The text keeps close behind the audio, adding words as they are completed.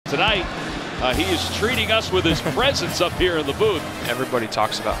tonight, he is treating us with his presence up here in the booth. Everybody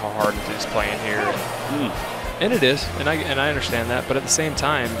talks about how hard it is playing here. And it is, and I understand that. But at the same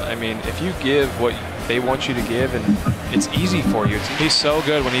time, I mean, if you give what they want you to give, and it's easy for you. He's so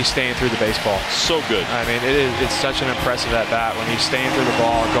good when he's staying through the baseball. So good. I mean, it's such an impressive at bat when he's staying through the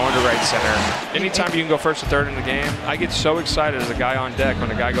ball, going to right center. Anytime you can go first or third in the game, I get so excited as a guy on deck when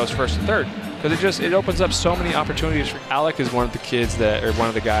a guy goes first or third, because it opens up so many opportunities. Alec is one of the kids one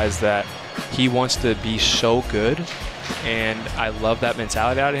of the guys that he wants to be so good, and I love that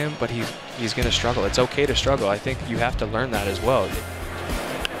mentality out of him. But he's going to struggle. It's okay to struggle. I think you have to learn that as well.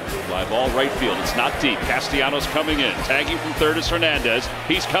 Fly ball right field. It's not deep. Castellanos coming in. Tagging from third is Hernandez.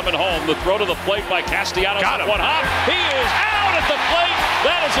 He's coming home. The throw to the plate by Castellanos. Got him. One hop. He is out at the plate.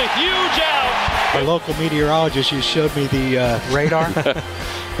 That is a huge out. Our local meteorologist just showed me the radar.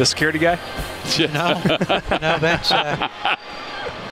 The security guy? No, that's